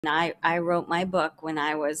I wrote my book when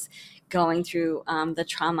I was going through the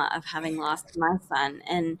trauma of having lost my son,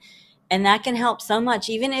 and that can help so much.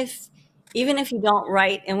 Even if you don't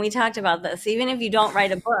write, and we talked about this, even if you don't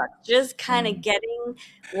write a book, just kind of Mm. getting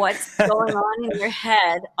what's going on in your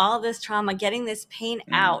head, all this trauma, getting this pain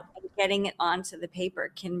out and getting it onto the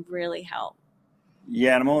paper can really help.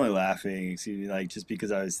 Yeah, and I'm only laughing, excuse me, like just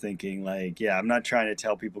because I was thinking, like, yeah, I'm not trying to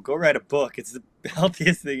tell people go write a book. It's the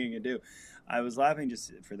healthiest thing you can do. I was laughing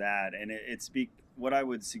just for that, and what I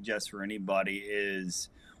would suggest for anybody is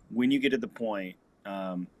when you get to the point,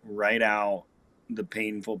 write out the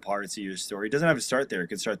painful parts of your story. It doesn't have to start there. It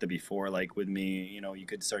could start the before, like with me. You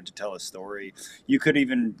could start to tell a story. You could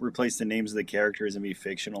even replace the names of the characters and be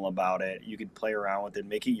fictional about it. You could play around with it,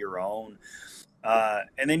 make it your own.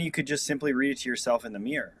 And then you could just simply read it to yourself in the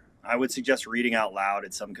mirror. I would suggest reading out loud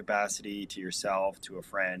at some capacity to yourself, to a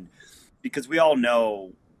friend, because we all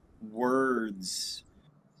know words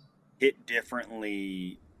hit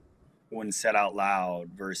differently when said out loud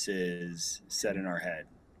versus said in our head.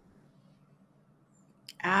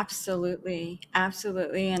 Absolutely.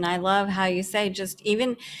 Absolutely. And I love how you say, just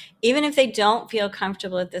even if they don't feel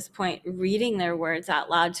comfortable at this point reading their words out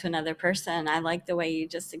loud to another person, I like the way you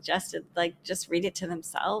just suggested, like, just read it to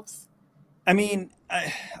themselves. I mean,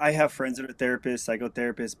 I have friends that are therapists,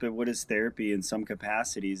 psychotherapists, but what is therapy in some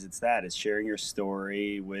capacities? It's that. It's sharing your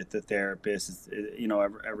story with the therapist.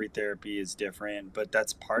 Every therapy is different, but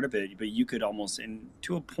that's part of it. But you could almost, and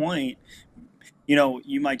to a point,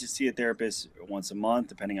 you might just see a therapist once a month,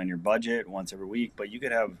 depending on your budget, once every week, but you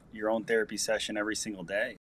could have your own therapy session every single day.